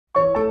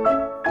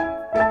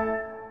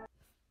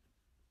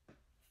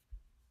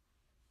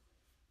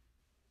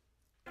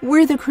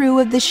We're the crew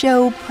of the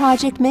show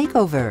Project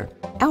Makeover.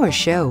 Our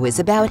show is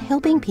about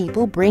helping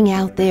people bring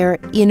out their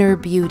inner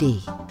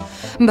beauty.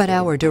 But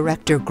our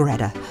director,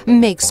 Greta,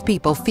 makes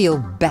people feel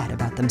bad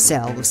about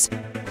themselves.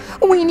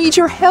 We need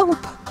your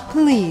help.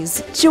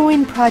 Please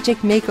join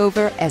Project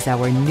Makeover as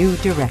our new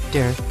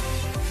director.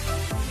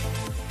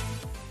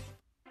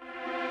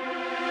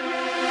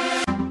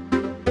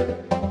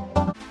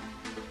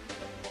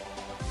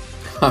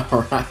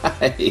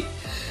 Alright,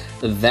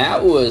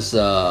 that was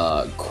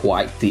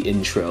quite the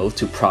intro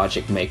to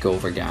Project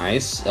Makeover,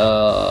 guys.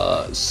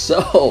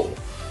 So,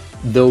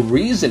 the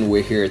reason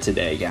we're here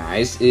today,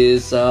 guys,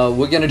 is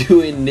we're gonna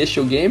do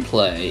initial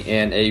gameplay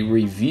and a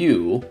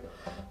review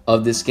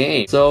of this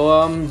game.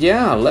 So,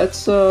 yeah,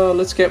 let's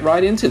get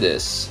right into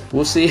this.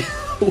 We'll see,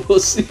 we'll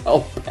see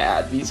how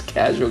bad these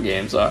casual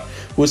games are.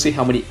 We'll see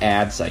how many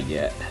ads I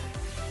get.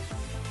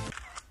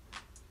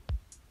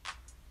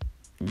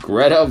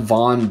 Greta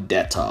Von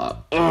Detta.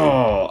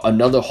 Oh,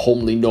 another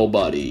homely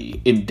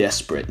nobody in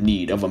desperate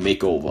need of a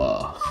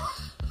makeover.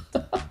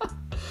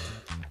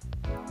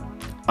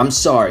 I'm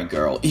sorry,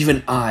 girl.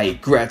 Even I,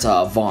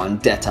 Greta Von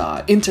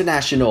Detta,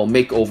 international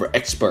makeover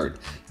expert,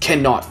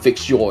 cannot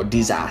fix your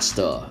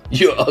disaster.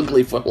 You're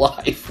ugly for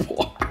life.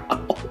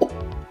 Wow.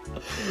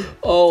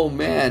 Oh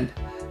man,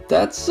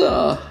 that's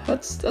a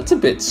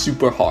bit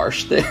super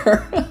harsh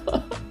there.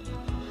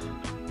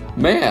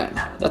 Man,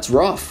 that's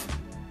rough.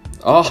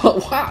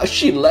 Oh, wow,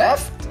 she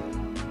left?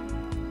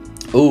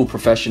 Oh,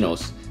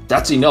 professionals.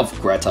 That's enough,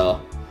 Greta.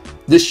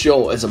 This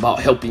show is about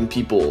helping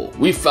people.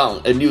 We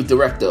found a new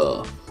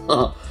director.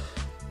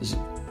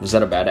 Was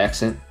that a bad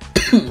accent?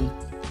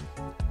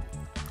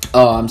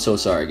 Oh, I'm so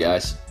sorry,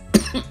 guys.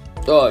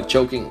 Oh,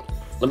 choking.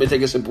 Let me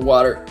take a sip of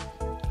water.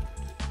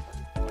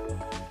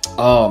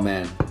 Oh,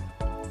 man.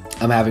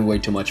 I'm having way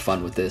too much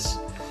fun with this.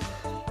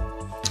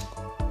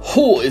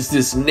 Who is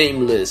this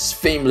nameless,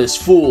 fameless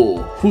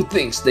fool who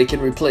thinks they can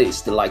replace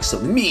the likes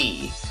of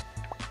me?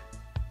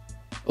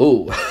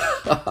 Oh,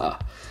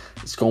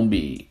 it's gonna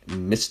be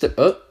Mr.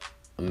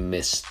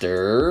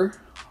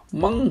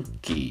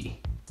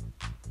 Monkey.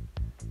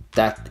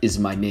 That is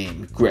my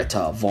name,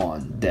 Greta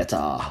Von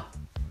Detta.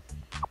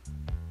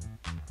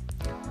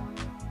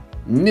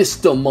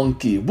 Mr.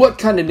 Monkey, what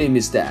kind of name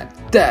is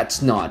that?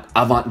 That's not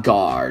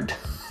avant-garde.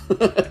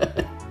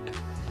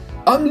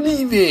 I'm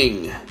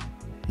leaving.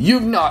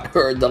 You've not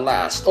heard the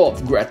last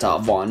of Greta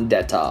Von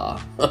Detta.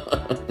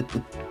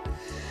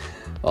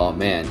 Oh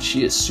man,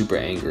 she is super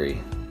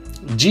angry.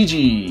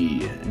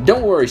 Gigi,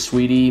 don't worry,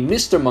 sweetie.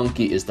 Mr.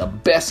 Monkey is the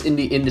best in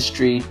the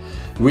industry,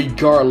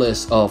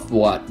 regardless of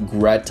what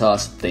Greta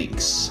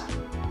thinks.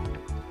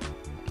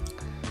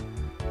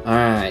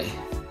 Alright.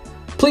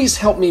 Please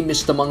help me,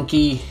 Mr.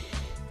 Monkey.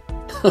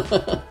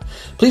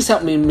 Please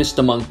help me,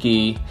 Mr.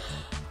 Monkey.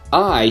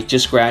 I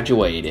just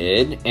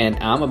graduated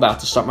and I'm about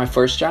to start my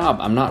first job.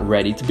 I'm not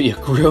ready to be a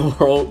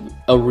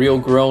real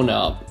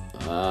grown-up.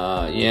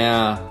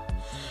 Yeah.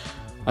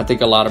 I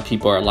think a lot of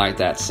people are like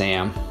that,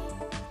 Sam.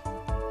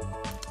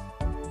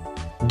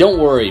 Don't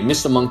worry,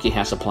 Mr. Monkey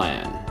has a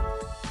plan.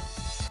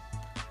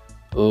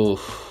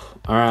 Oof.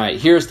 Alright,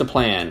 here's the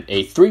plan.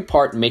 A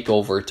 3-part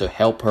makeover to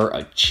help her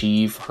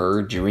achieve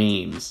her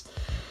dreams.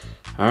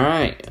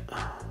 Alright.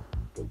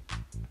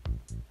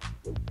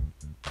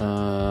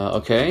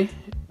 Okay.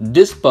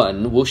 This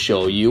button will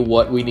show you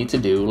what we need to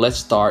do. Let's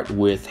start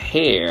with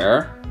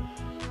hair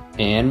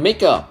and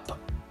makeup.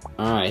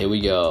 Alright, here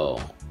we go.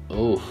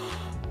 Oof.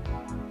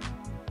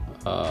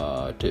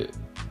 Oh,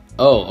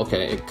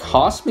 okay. It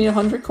cost me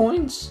 100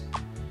 coins.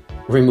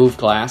 Remove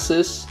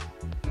glasses.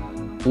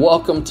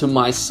 Welcome to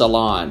my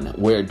salon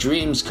where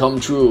dreams come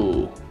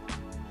true.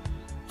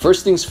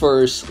 First things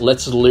first,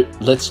 let's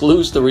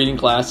lose the reading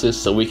glasses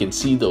so we can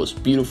see those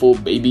beautiful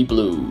baby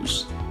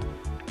blues.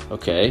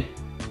 Okay.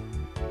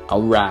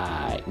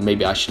 Alright,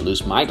 maybe I should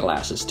lose my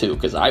glasses too,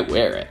 because I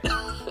wear it.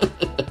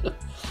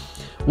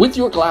 With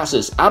your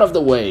glasses out of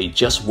the way,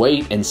 just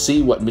wait and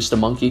see what Mr.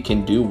 Monkey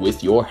can do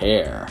with your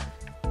hair.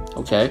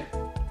 Okay.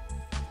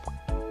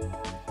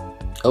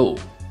 Oh,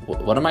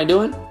 what am I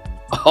doing?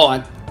 Oh,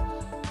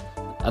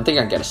 I think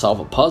I gotta solve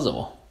a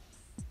puzzle.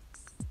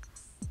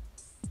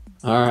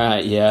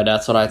 Alright, yeah,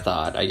 that's what I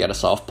thought. I gotta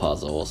solve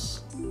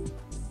puzzles.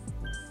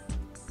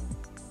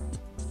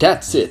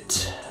 That's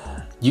it.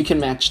 You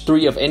can match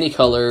 3 of any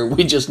color.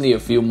 We just need a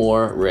few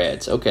more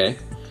reds. Okay.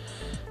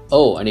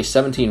 Oh, I need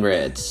 17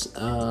 reds.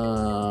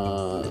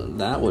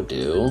 That would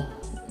do.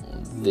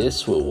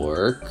 This will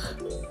work.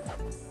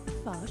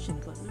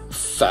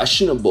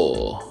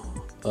 Fashionable.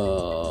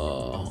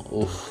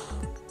 Oof.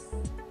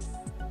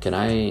 Can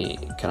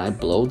I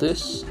blow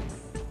this?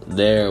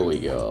 There we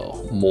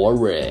go. More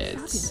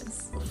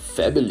reds.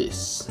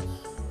 Fabulous.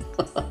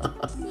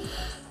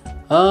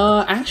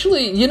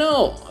 Actually, you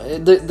know,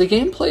 the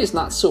gameplay is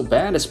not so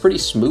bad. It's pretty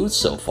smooth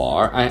so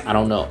far. I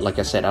don't know. Like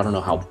I said, I don't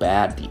know how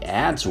bad the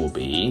ads will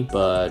be,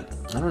 but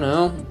I don't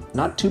know.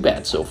 Not too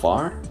bad so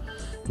far.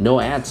 No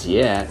ads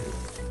yet.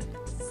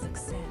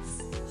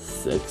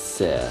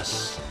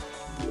 Success.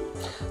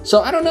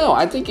 So I don't know,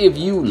 I think if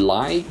you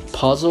like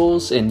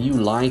puzzles and you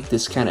like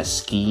this kind of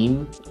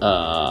scheme,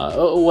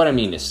 what I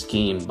mean is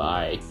scheme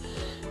by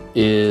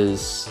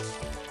is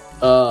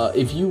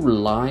if you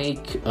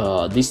like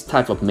this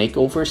type of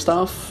makeover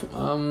stuff,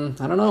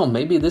 I don't know,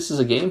 maybe this is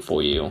a game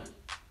for you.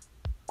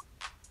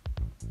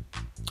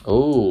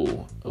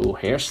 Oh,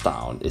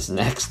 hairstyle is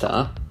next,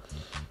 huh?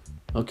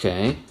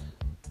 Okay.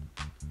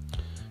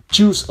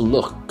 Choose a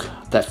look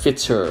that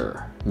fits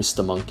her,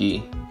 Mr.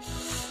 Monkey.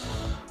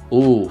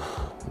 Ooh,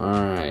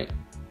 alright.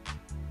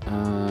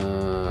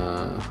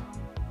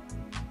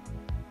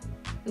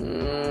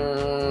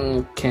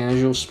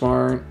 Casual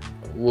smart.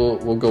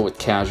 We'll go with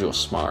casual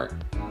smart.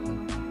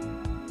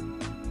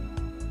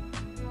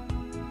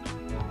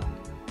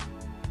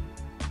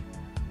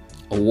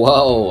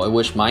 Whoa, I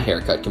wish my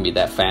haircut can be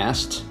that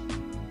fast.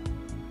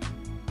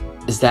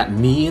 Is that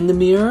me in the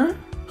mirror?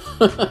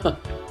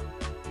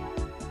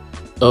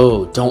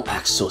 Oh, don't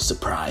act so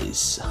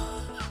surprised.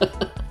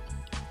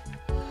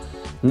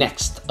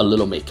 Next, a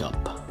little makeup.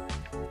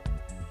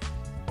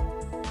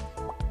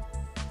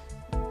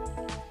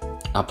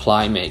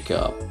 Apply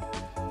makeup.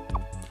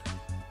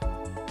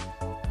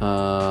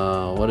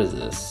 What is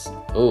this?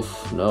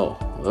 Oof, no.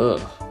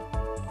 Ugh.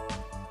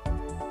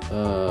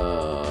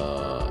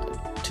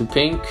 Too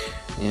pink?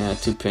 Yeah,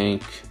 too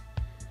pink.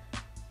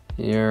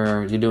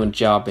 You're doing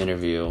job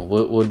interview.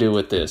 We'll do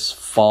with this.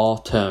 Fall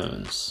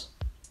tones.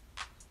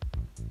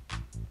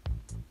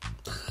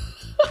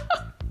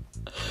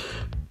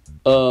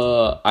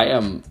 I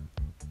am,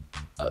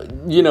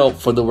 you know,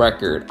 for the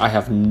record, I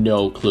have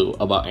no clue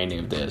about any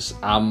of this.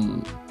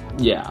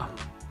 Yeah,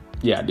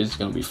 this is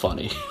gonna be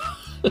funny.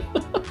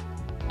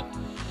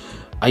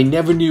 I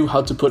never knew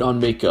how to put on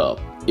makeup.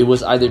 It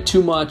was either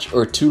too much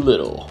or too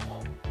little.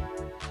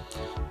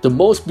 The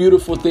most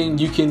beautiful thing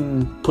you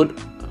can put,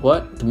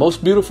 what? The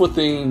most beautiful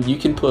thing you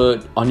can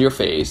put on your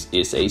face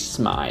is a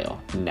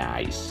smile.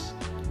 Nice.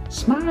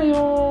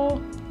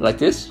 Smile. Like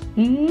this.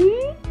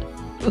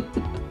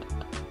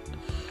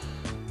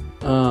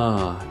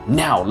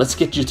 Now let's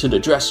get you to the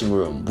dressing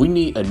room. We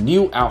need a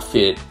new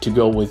outfit to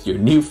go with your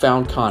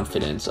newfound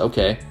confidence.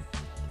 Okay.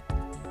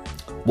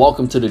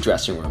 Welcome to the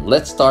dressing room.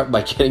 Let's start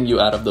by getting you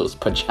out of those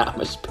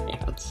pajamas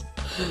pants.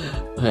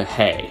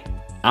 Hey,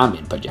 I'm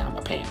in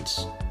pajama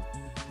pants.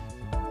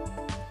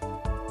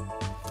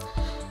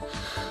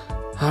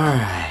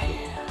 Alright.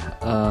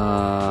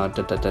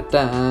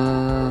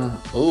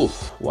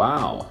 Oof,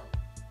 wow.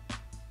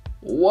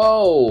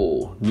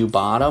 Whoa, new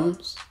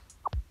bottoms.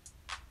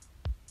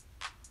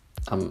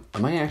 Am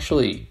I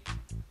actually?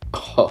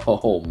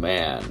 Oh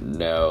man,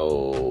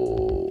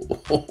 no.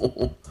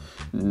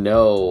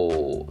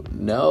 No.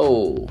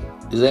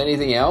 Is there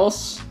anything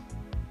else?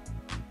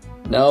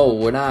 No,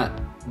 we're not.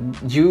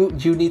 You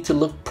need to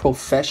look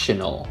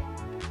professional.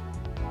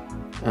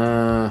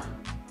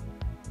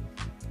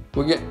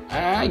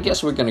 I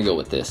guess we're gonna go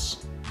with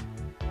this.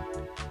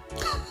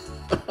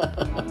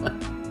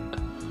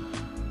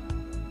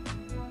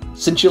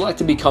 Since you like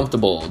to be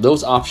comfortable,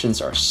 those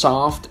options are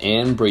soft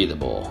and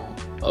breathable.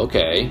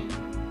 Okay.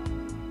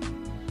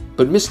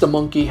 But Mr.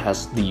 Monkey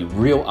has the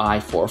real eye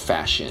for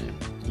fashion.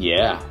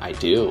 Yeah, I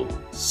do.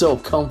 So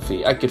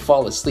comfy, I could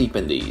fall asleep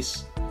in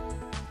these.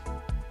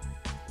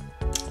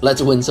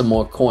 Let's win some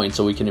more coins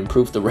so we can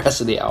improve the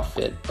rest of the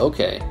outfit.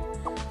 Okay.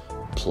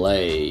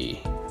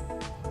 Play.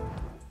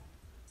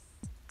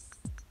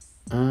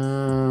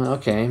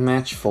 Okay,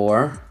 match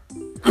 4.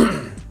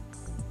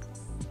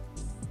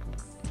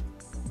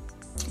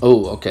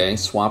 Oh, okay,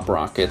 swap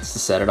rockets to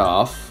set it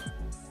off.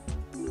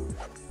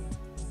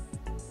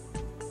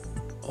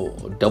 Oh,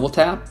 double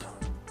tap?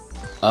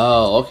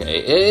 Oh, okay.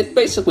 It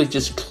basically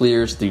just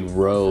clears the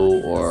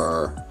row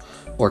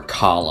or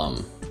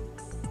column.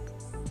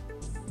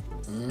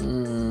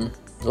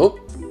 Oh.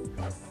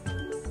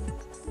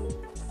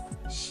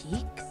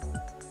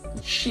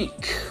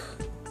 Chic.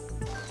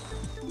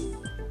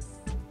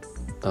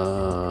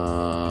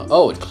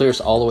 Oh, it clears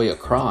all the way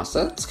across.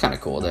 That's kind of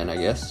cool then, I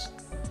guess.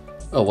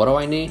 Oh, what do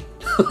I need?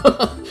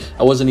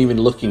 I wasn't even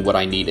looking what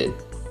I needed.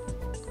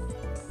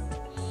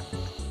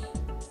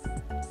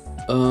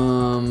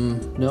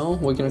 No,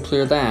 we're gonna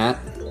clear that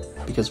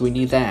because we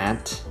need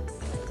that.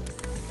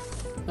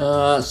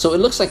 So it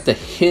looks like the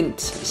hint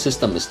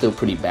system is still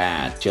pretty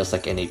bad, just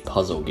like any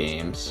puzzle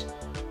games.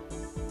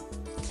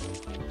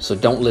 So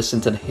don't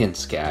listen to the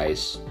hints,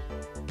 guys.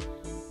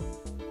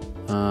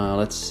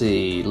 Let's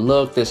see.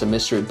 Look, there's a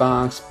mystery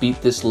box.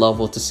 Beat this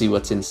level to see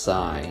what's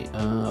inside.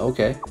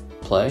 Okay.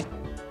 Play.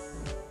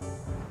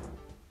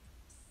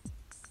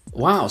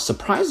 Wow,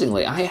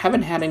 surprisingly, I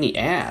haven't had any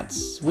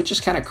ads, which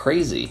is kind of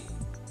crazy.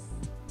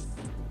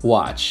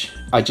 Watch.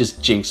 I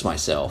just jinxed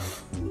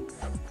myself.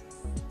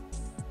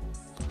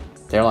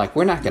 They're like,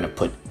 we're not gonna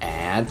put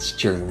ads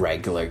during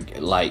regular,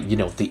 like, you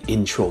know, the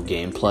intro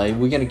gameplay.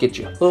 We're gonna get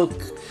you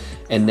hooked,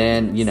 and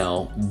then, you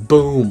know,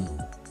 boom,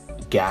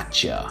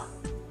 gotcha.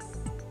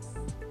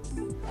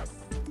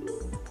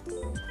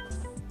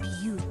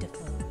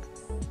 Beautiful.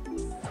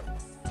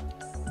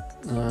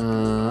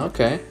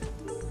 Okay.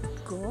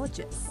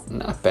 Gorgeous.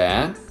 Not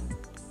bad.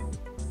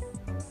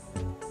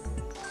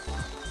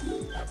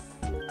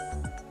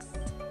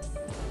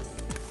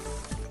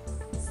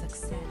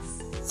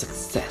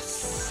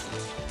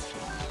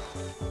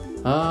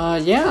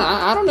 Yeah,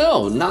 I don't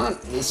know.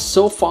 Not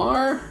so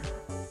far.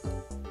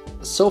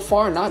 So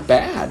far, not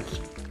bad.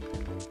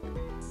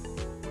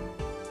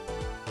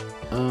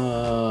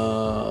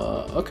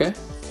 Okay.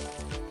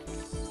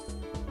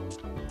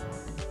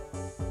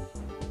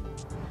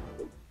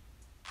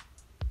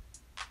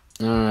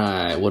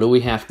 Alright, what do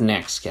we have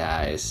next,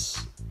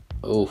 guys?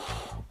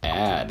 Oof,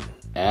 add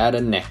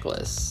a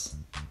necklace.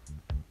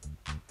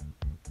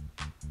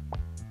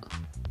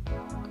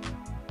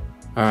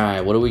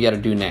 Alright, what do we gotta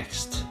do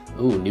next?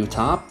 Ooh, new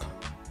top?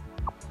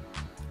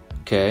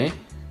 Okay.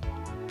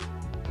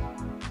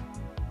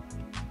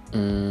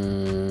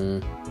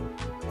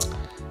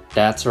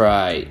 That's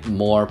right,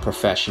 more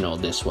professional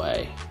this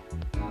way.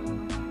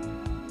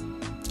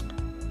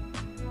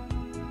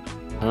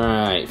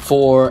 Alright,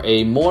 for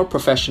a more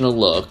professional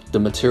look, the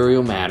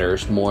material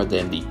matters more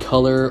than the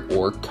color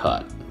or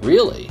cut.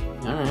 Really?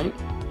 Alright.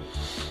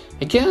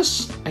 I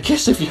guess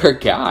if you're a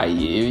guy,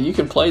 you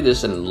can play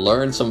this and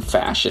learn some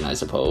fashion, I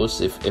suppose,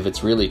 if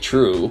it's really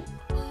true.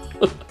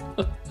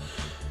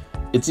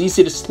 It's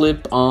easy to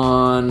slip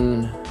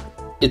on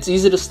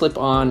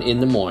in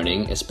the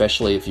morning,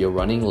 especially if you're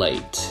running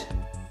late.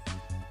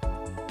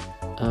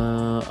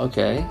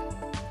 Okay.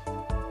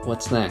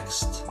 What's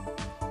next?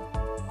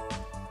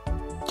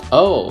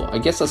 Oh, I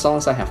guess as long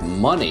as I have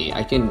money,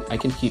 I can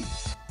keep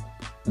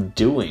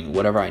doing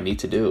whatever I need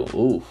to do.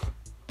 Oof.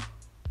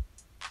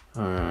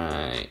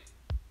 Alright.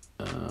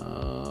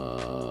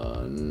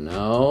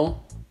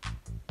 No.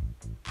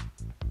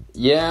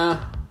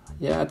 Yeah,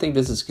 I think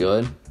this is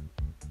good.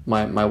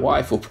 My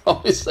wife will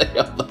probably say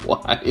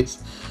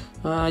otherwise.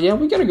 Yeah,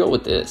 we gotta go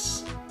with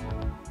this.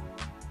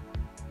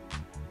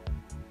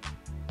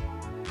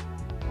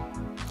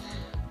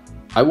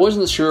 I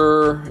wasn't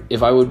sure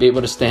if I would be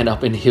able to stand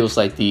up in heels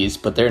like these,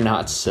 but they're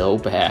not so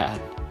bad.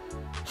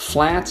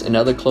 Flats and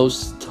other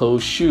closed-toe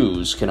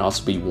shoes can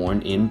also be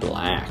worn in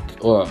black,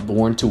 or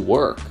worn to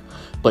work,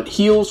 but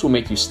heels will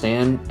make you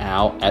stand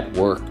out at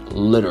work,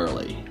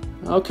 literally.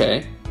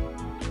 Okay.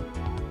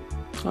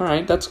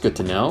 Alright, that's good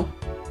to know.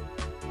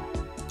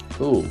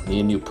 Ooh, need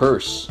a new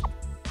purse.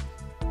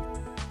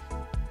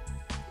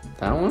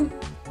 That one?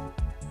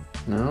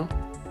 No?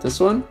 This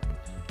one?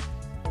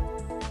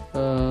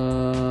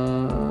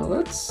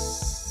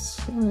 Let's...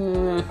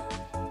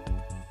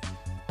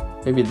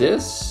 maybe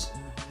this?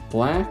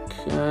 Black?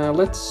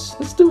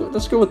 Let's do it.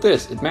 Let's go with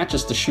this. It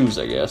matches the shoes,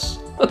 I guess.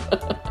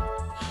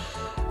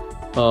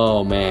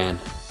 Oh, man.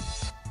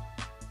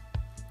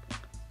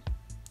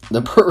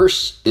 The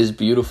purse is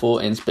beautiful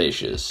and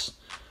spacious.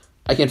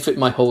 I can fit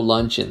my whole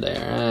lunch in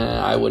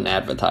there. I wouldn't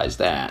advertise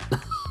that.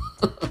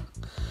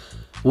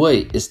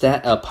 Wait, is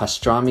that a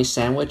pastrami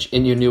sandwich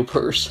in your new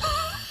purse?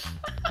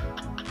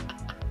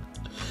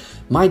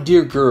 My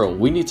dear girl,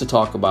 we need to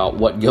talk about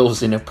what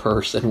goes in a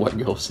purse and what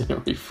goes in a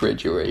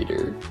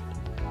refrigerator.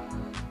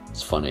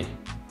 It's funny.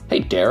 Hey,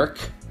 Derek.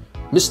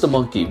 Mr.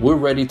 Monkey, we're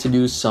ready to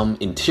do some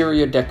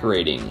interior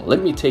decorating.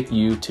 Let me take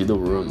you to the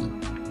room.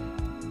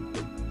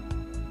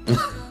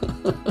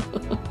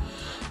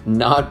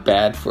 Not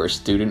bad for a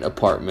student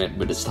apartment,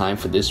 but it's time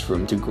for this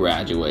room to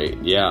graduate.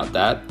 Yeah,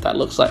 that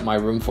looks like my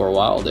room for a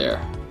while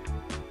there.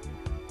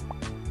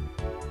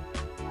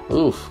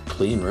 Oof,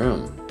 clean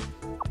room.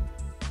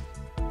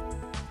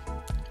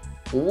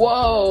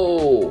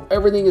 Whoa!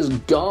 Everything is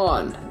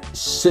gone.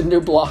 Cinder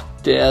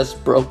block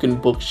desk, broken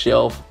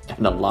bookshelf,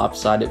 and a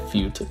lopsided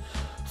futon.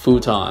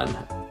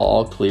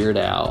 All cleared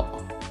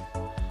out.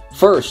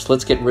 First,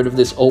 let's get rid of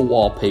this old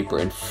wallpaper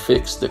and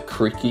fix the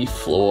creaky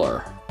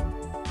floor.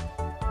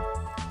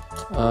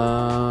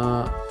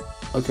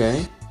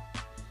 Okay.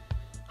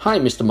 Hi,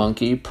 Mr.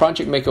 Monkey.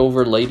 Project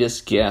Makeover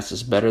latest guess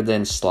is better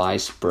than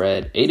sliced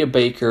bread. Aid a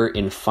baker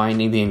in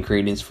finding the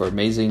ingredients for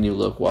amazing new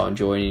look while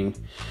enjoying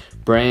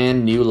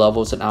brand new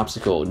levels and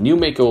obstacle. New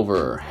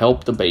makeover.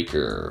 Help the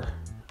baker.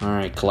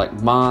 Alright,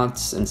 collect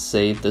moths and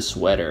save the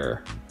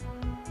sweater.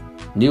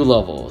 New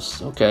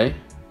levels. Okay.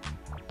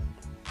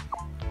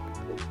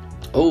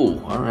 Oh,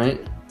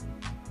 alright.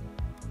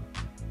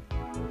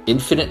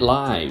 Infinite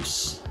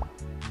lives.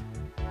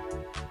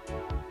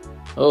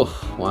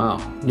 Oh, wow.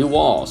 New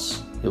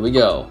walls. Here we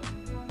go.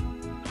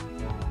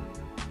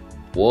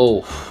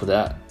 Whoa,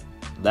 that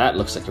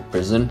looks like a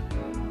prison.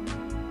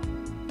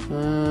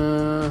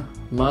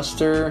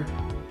 Muster.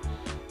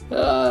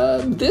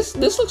 This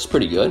looks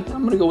pretty good.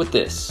 I'm gonna go with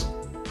this.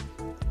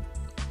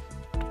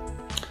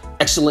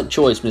 Excellent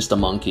choice, Mr.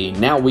 Monkey.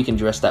 Now we can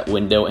dress that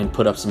window and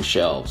put up some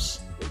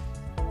shelves.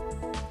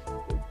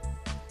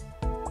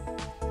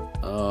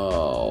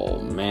 Oh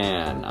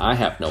man, I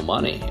have no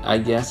money. I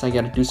guess I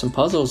gotta do some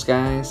puzzles,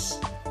 guys.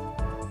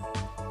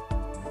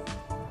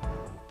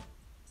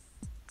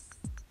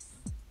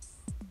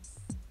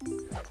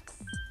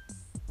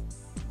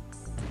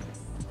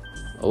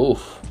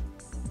 Oof.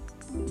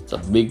 It's a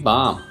big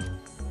bomb.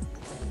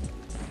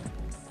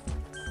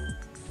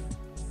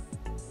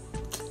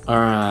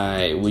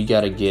 Alright, we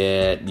gotta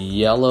get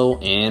yellow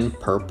and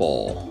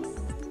purple.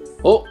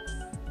 Oh!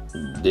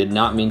 Did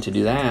not mean to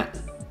do that.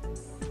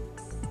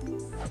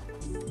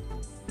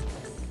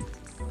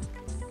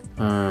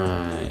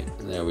 Alright.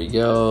 There we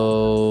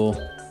go.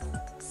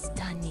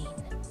 Stunning.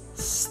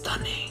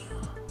 Stunning.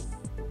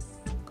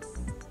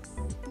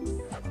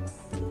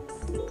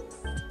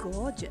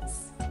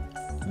 Gorgeous.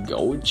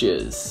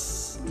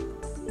 Gorgeous.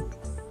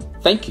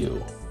 Thank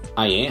you.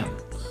 I am.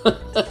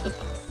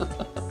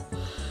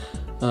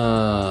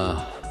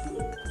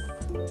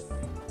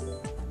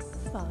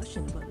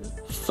 Fashionable.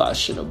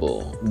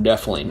 Fashionable.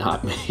 Definitely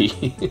not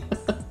me.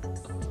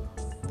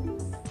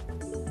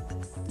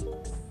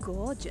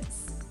 Gorgeous.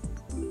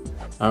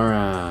 All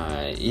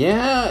right.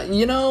 Yeah,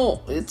 you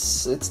know,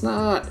 it's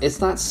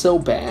not so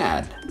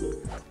bad.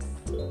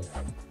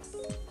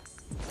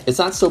 It's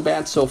not so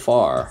bad so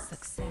far.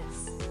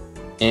 Success.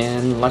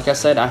 And like I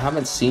said, I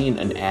haven't seen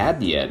an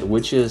ad yet,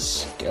 which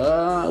is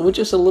a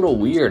little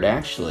weird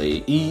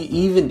actually.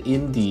 Even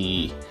in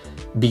the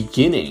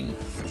beginning,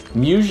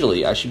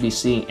 usually I should be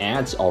seeing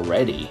ads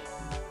already.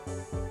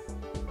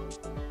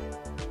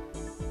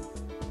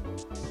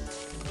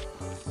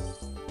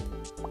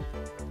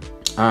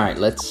 All right,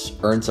 let's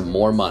earn some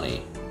more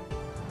money.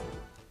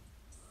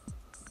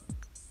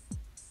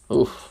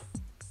 Oof.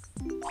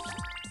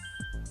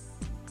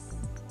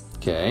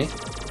 Okay.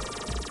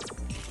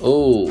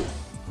 Oh,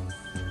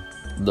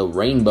 the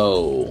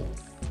rainbow.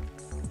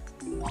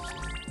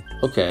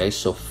 Okay,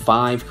 so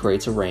 5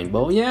 creates a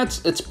rainbow. Yeah,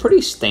 it's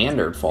pretty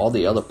standard for all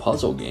the other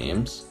puzzle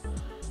games.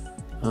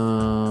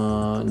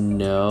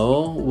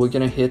 No, we're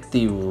gonna hit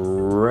the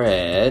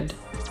red.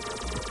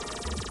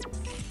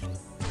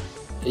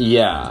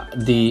 Yeah,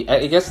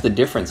 I guess the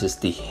difference is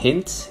the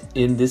hint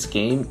in this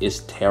game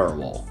is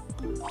terrible.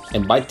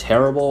 And by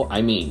terrible,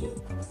 I mean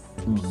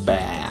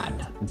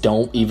bad.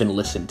 Don't even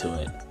listen to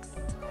it,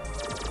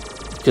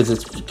 because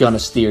it's gonna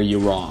steer you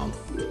wrong.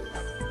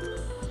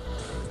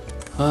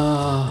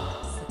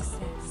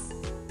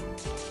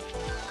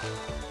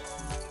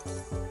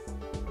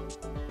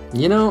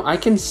 You know, I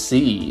can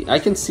see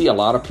a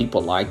lot of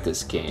people like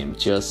this game.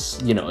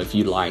 Just, you know, if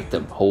you like the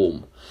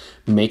whole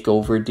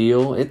makeover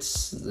deal,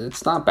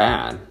 it's not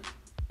bad.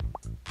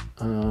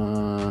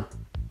 Let's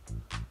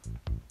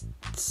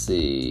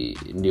see,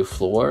 new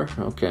floor.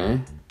 Okay,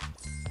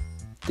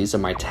 these are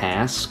my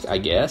tasks, I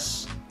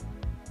guess.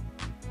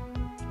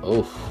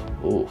 Oh,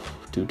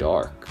 too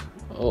dark.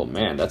 Oh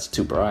man, that's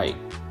too bright.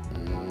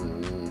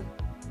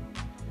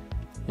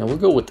 Yeah, we'll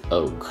go with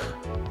oak.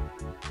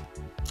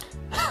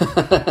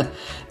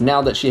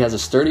 Now that she has a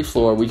sturdy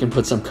floor, we can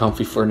put some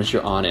comfy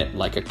furniture on it,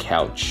 like a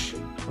couch.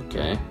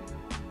 Okay.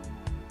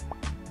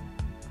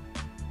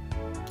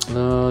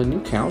 New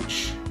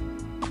couch.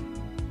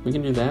 We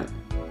can do that.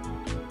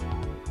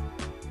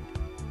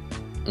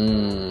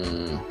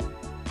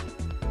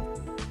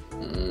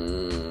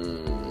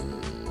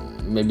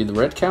 Maybe the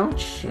red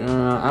couch?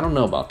 I don't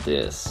know about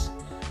this.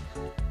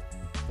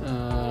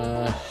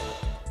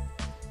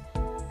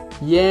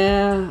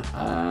 Yeah,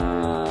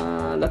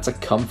 that's a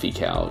comfy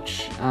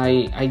couch.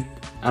 I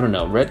don't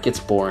know. Red gets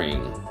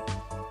boring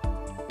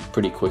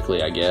pretty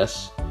quickly, I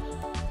guess.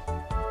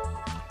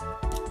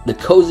 The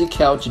cozy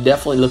couch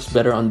definitely looks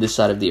better on this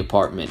side of the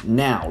apartment.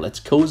 Now, let's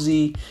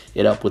cozy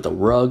it up with a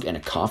rug and a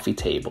coffee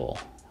table.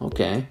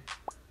 Okay.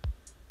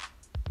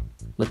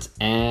 Let's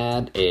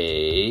add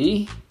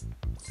a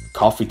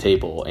coffee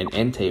table and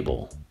end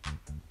table.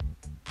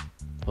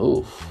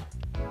 Oof.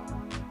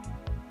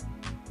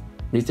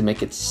 Need to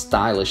make it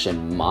stylish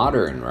and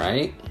modern,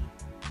 right?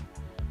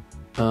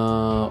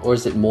 Or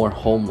is it more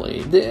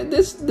homely?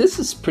 This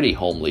is pretty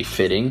homely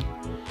fitting.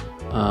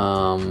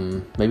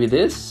 Maybe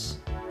this?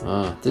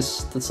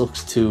 This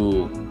looks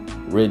too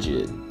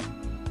rigid.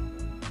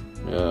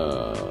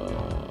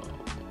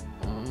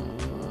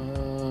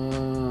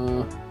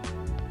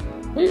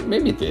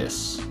 Maybe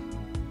this.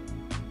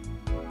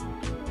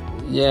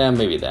 Yeah,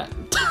 maybe that.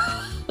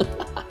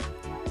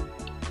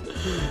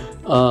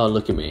 Oh,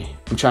 look at me.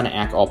 I'm trying to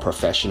act all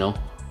professional.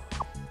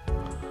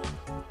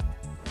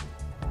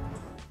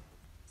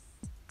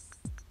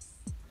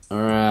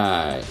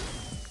 Alright.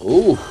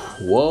 Ooh,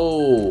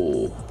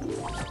 whoa.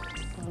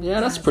 Yeah,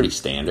 that's pretty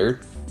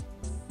standard.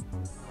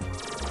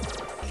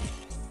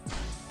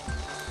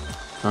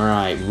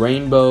 Alright,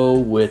 rainbow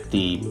with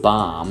the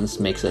bombs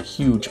makes a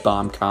huge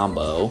bomb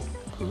combo.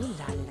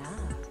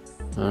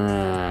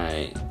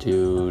 Alright,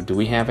 do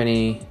we have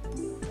any?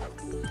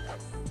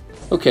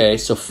 Okay,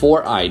 so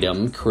 4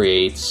 item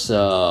creates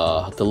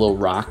the little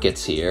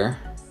rockets here.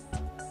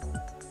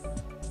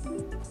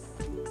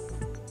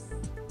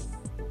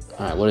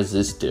 Alright, what does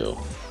this do?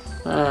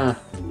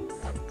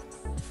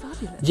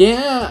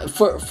 Yeah,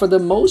 for the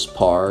most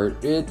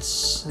part,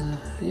 it's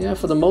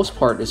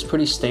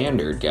pretty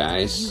standard,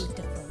 guys.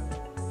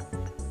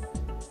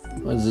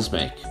 What does this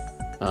make?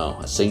 Oh,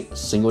 a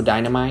single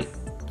dynamite?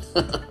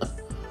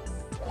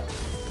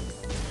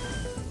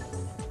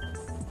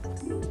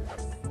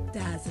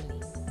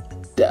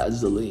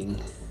 Dazzling.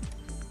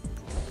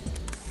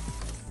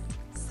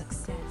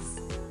 Success.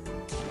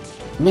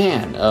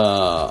 Man,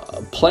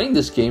 playing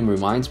this game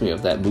reminds me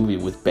of that movie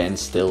with Ben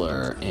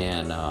Stiller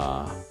and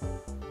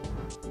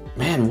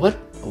man, what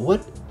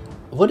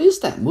is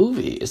that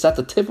movie? It's at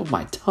the tip of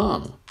my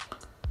tongue.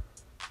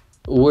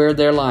 where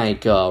they're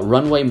like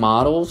runway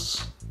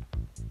models.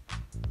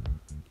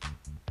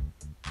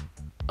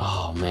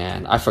 Oh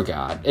man, I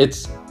forgot.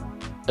 It's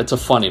a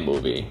funny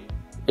movie.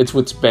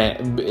 It's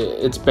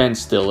Ben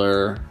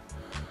Stiller.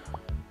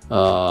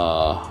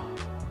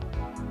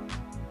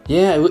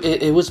 Yeah,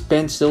 it was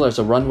Ben Stiller as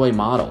a runway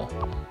model.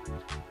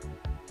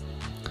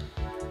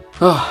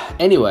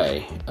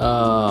 Anyway,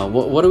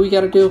 what do we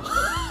gotta do?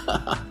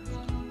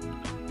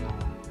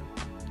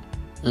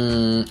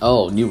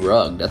 Oh, new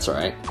rug. That's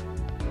right.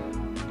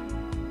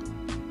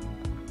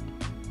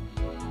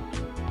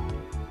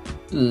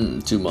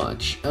 Too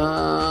much.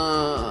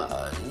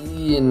 Yeah,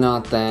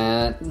 not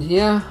that.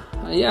 Yeah,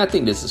 I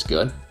think this is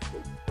good.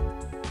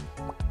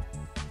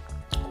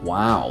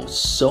 Wow,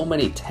 so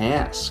many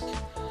tasks.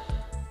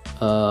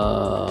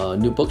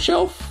 New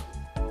bookshelf?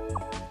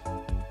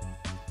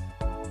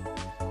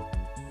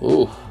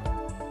 Ooh.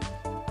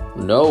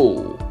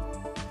 No.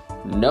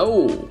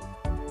 No.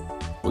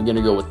 We're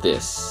gonna go with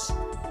this.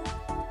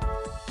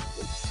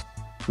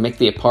 Make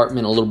the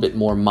apartment a little bit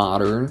more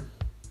modern.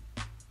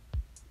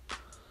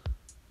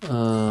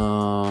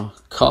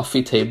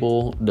 Coffee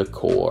table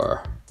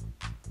decor.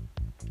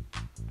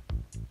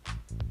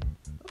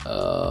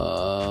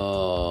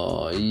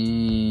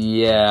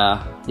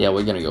 Yeah,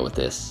 we're gonna go with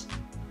this.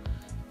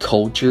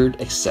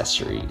 Cultured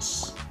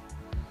accessories.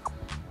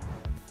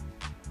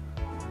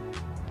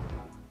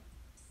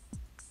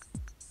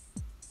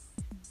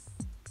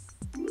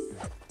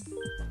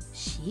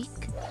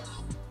 Chic.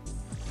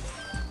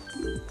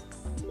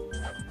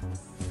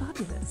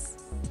 Fabulous.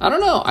 I don't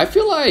know. I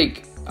feel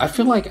like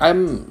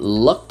I'm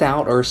lucked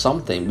out or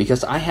something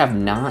because I have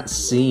not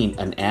seen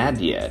an ad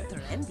yet.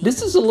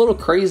 This is a little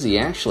crazy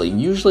actually.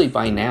 Usually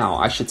by now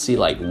I should see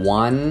like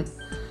 1,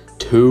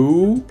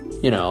 2,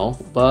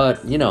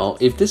 but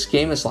if this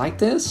game is like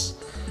this,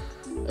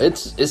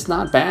 it's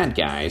not bad,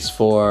 guys,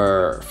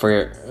 for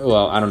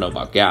well, I don't know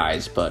about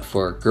guys, but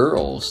for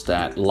girls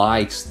that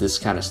likes this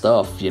kind of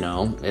stuff,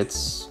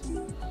 it's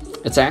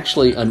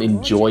actually an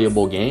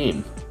enjoyable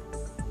game.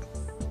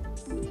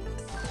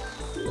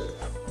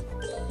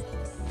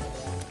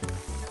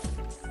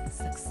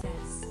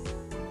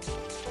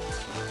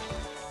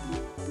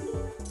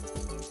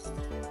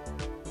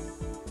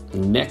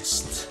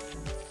 Next.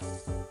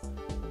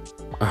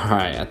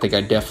 Alright, I think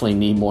I definitely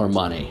need more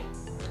money.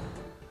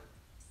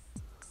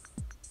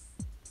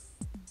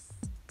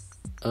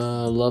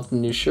 Love the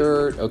new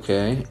shirt.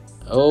 Okay.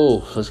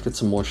 Oh, let's get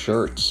some more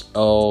shirts.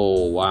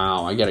 Oh,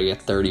 wow. I gotta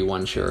get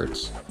 31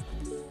 shirts.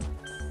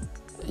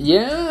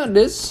 Yeah,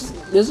 this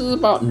is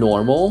about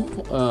normal.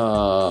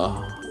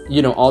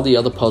 All the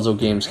other puzzle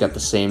games got the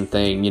same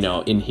thing.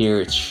 In here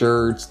it's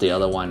shirts. The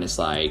other one is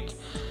like,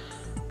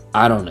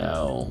 I don't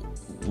know,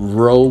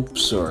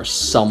 ropes or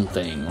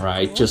something,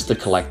 right? Just to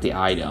collect the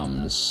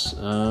items.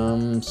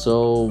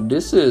 So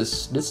this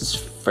is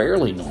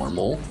fairly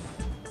normal.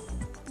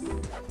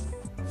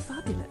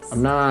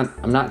 I'm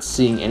not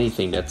seeing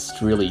anything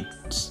that's really,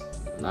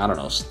 I don't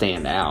know,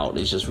 stand out.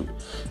 It's just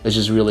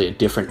really a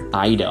different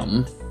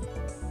item.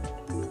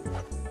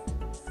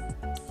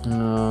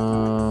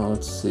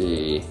 Let's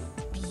see.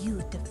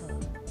 Beautiful.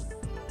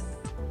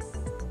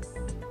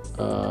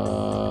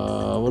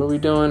 What are we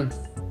doing?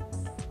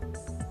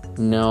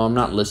 No, I'm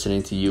not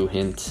listening to you,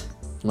 hint.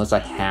 Unless I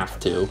have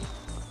to.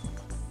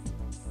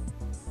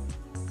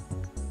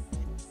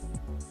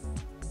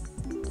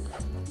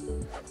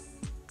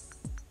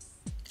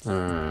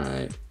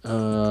 Alright.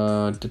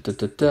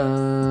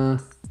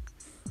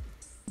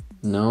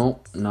 No,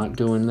 not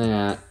doing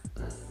that.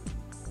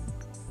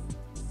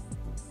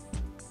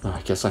 Oh,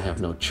 I guess I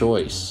have no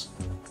choice.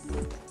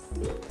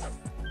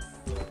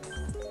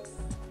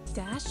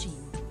 Dashing.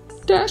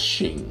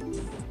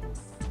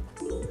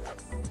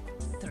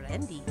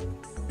 Trendy.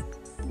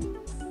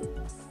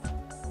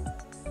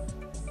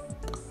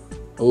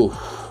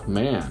 Oh,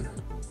 man.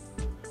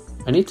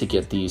 I need to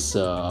get these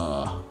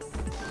 5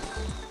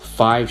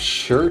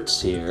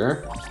 shirts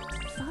here.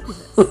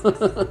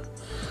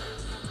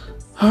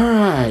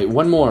 Alright,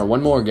 one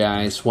more,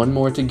 guys. One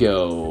more to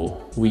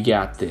go. We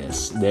got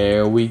this.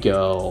 There we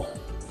go.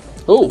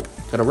 Oh,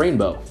 got a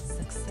rainbow.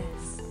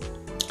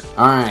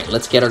 Alright,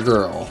 let's get our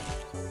girl.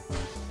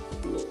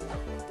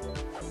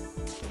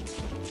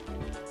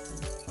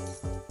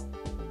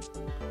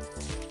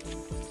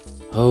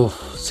 Oh,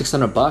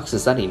 $600,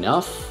 is that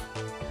enough?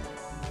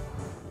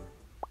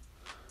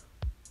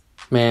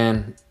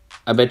 Man,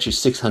 I bet you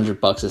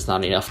 $600 is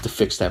not enough to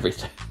fix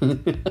everything.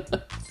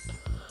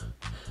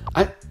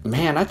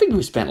 I think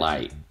we spent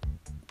like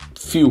a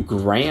few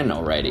grand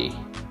already.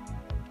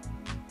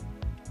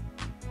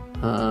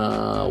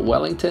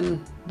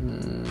 Wellington?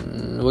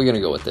 We're gonna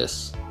go with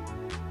this.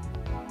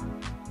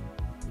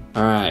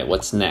 Alright,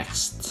 what's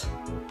next?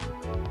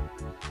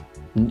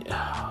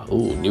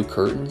 Ooh, new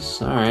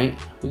curtains. Alright,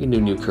 we can do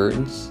new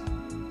curtains.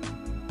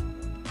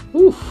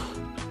 Ooh.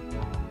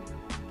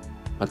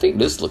 I think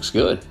this looks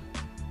good.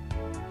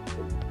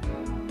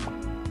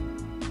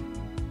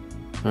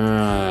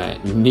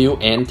 Alright, new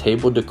end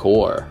table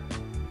decor.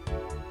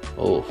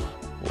 Oh.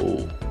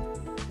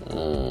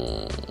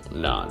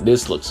 no,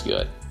 this looks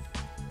good.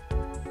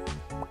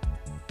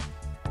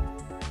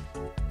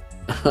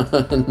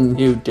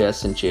 New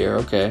desk and chair,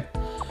 okay.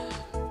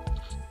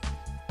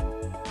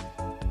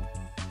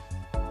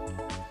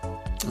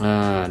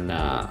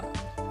 Nah.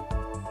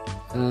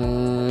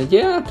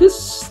 Yeah,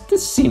 this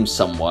seems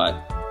somewhat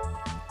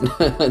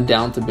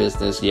down to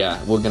business.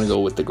 Yeah, we're gonna go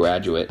with the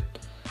Graduate.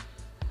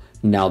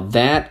 Now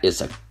that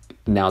is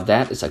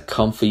a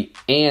comfy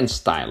and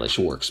stylish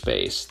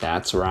workspace.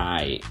 That's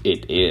right,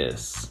 it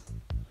is.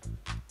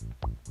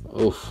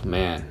 Oof,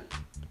 man.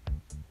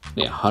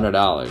 Yeah,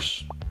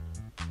 $100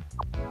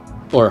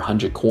 or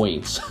 100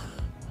 coins.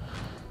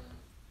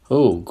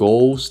 Oh,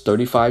 goals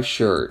 35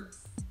 shirt.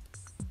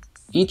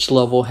 Each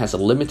level has a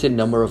limited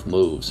number of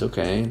moves.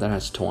 Okay, that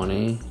has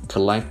 20.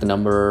 Collect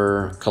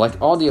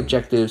all the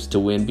objectives to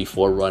win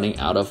before running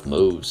out of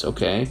moves.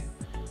 Okay.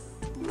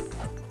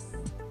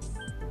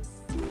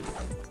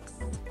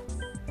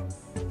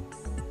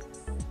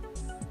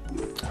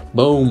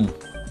 Boom.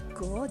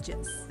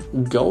 Gorgeous.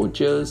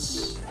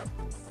 Gorgeous.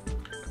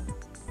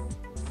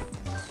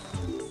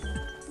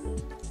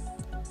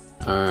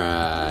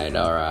 Alright,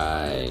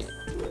 alright.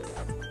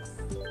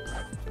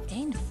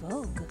 And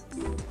Vogue.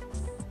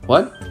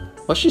 What?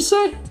 What'd she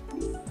say?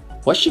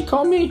 What'd she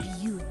call me?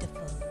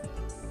 Beautiful.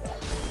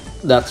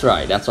 That's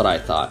right, that's what I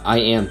thought. I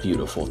am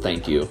beautiful,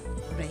 thank you.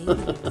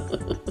 Radiant.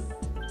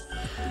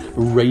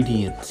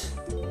 Radiant.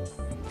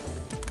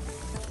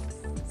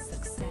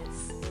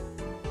 Success.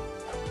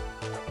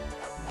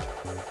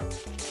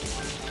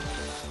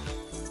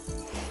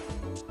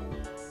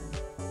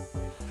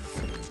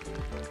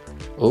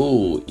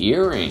 Oh,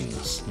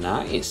 earrings.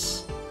 Nice.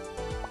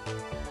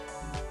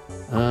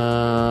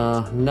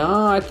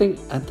 No, I think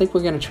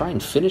we're gonna try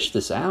and finish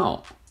this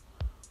out.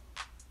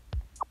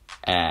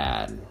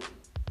 Add.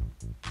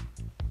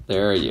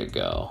 There you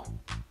go.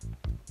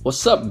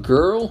 What's up,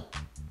 girl?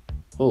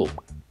 Oh,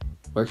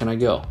 where can I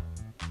go?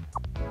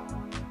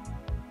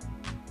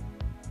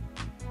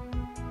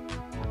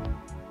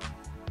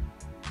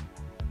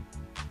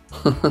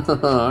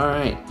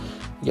 Alright.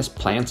 I guess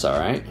plants,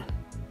 alright.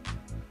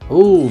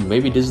 Oh,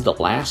 maybe this is the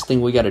last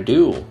thing we gotta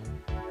do.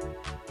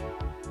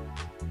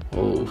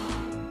 Oh.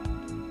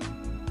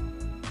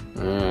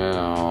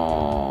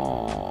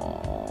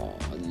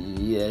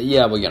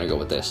 Yeah, we're gonna go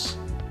with this.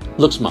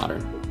 Looks modern.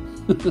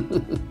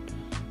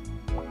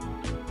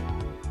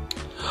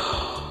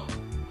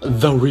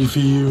 The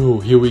review.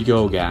 Here we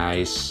go,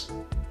 guys.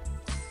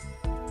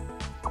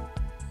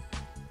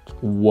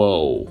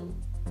 Whoa.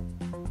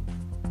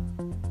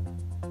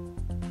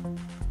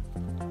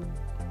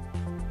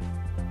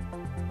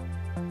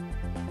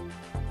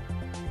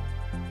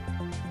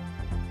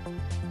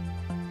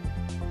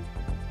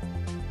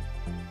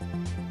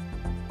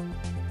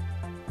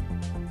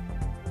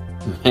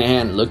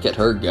 Man, look at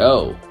her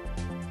go.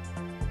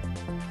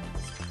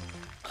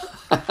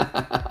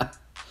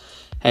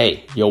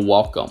 Hey, you're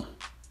welcome.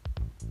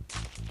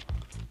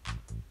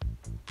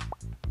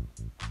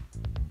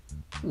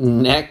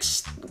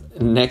 Next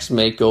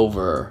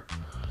makeover.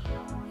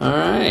 All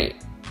right.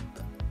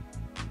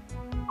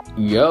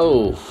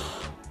 Yo.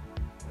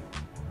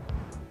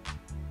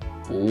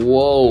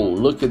 Whoa,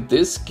 look at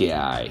this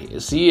guy.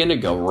 Is he in a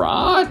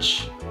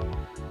garage?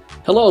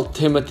 Hello,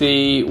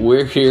 Timothy.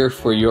 We're here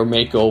for your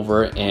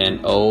makeover,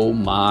 and oh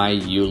my,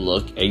 you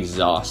look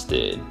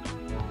exhausted.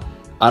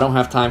 I don't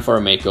have time for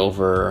a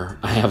makeover.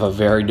 I have a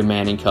very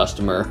demanding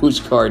customer whose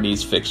car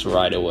needs fixed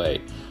right away.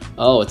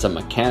 Oh, it's a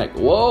mechanic.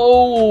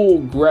 Whoa,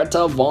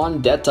 Greta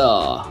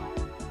Vendetta.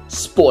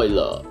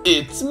 Spoiler,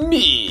 it's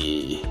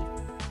me.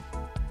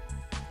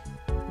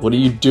 What are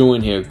you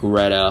doing here,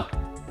 Greta?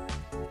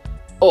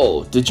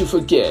 Oh, did you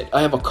forget?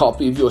 I have a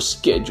copy of your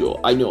schedule.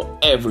 I know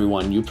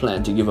everyone you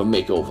plan to give a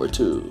makeover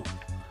to.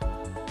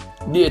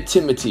 Dear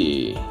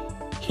Timothy,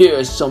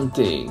 here's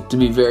something to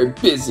be very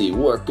busy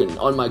working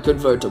on my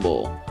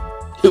convertible.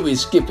 You'll be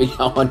skipping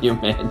out on your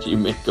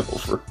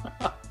makeover.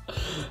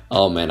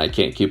 Oh man, I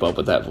can't keep up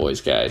with that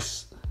voice,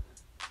 guys.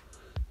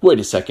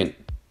 Wait a second.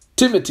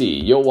 Timothy,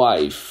 your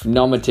wife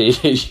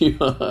nominated you.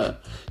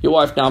 Your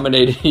wife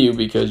nominated you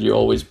because you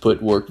always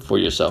put work for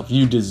yourself.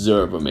 You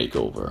deserve a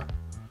makeover.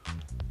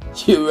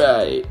 You're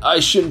right.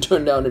 I shouldn't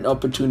turn down an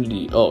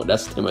opportunity. Oh,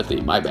 that's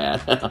Timothy. My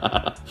bad.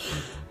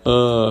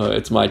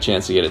 It's my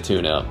chance to get a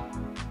tune-up.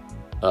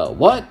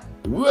 What?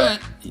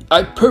 What?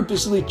 I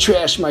purposely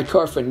trashed my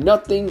car for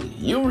nothing?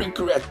 You'll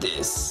regret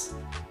this.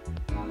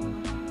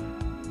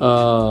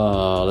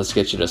 Let's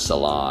get you to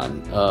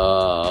salon.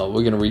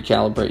 We're gonna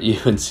recalibrate you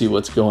and see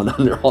what's going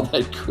under all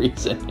that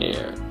grease and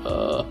hair.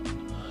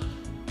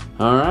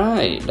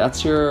 Alright.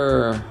 That's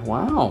your...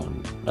 Wow.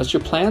 That's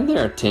your plan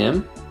there,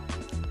 Tim.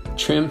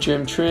 Trim,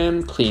 trim,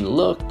 trim, clean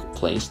look,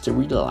 place to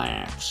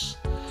relax.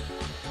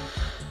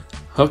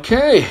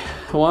 Okay,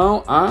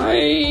 well,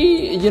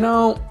 alright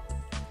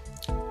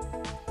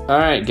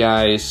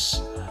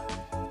guys,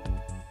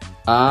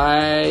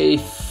 I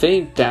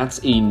think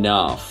that's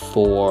enough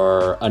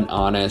for an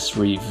honest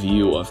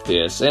review of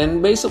this,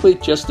 and basically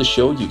just to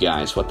show you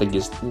guys what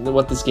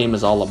this game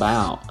is all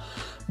about.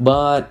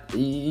 But,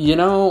 you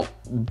know,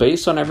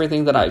 based on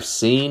everything that I've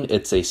seen,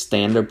 it's a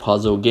standard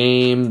puzzle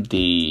game.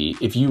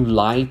 If you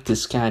like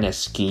this kind of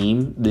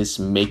scheme, this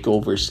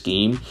makeover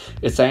scheme,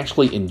 it's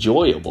actually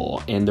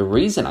enjoyable. And the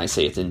reason I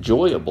say it's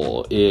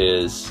enjoyable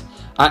is,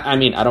 I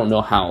mean, I don't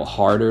know how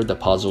harder the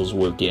puzzles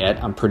will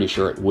get. I'm pretty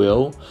sure it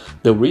will.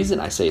 The reason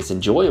I say it's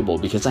enjoyable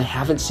because I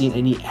haven't seen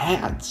any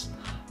ads.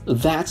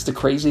 That's the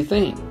crazy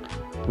thing,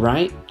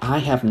 right? I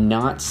have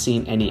not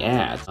seen any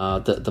ads.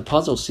 The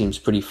puzzle seems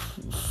pretty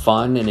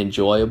fun and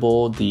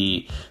enjoyable.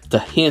 The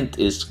hint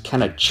is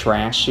kind of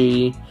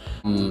trashy.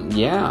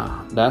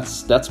 Yeah,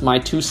 that's my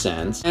 2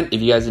 cents. And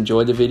if you guys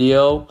enjoyed the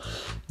video,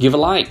 give a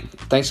like.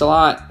 Thanks a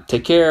lot.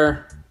 Take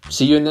care.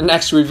 See you in the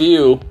next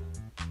review.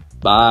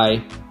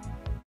 Bye.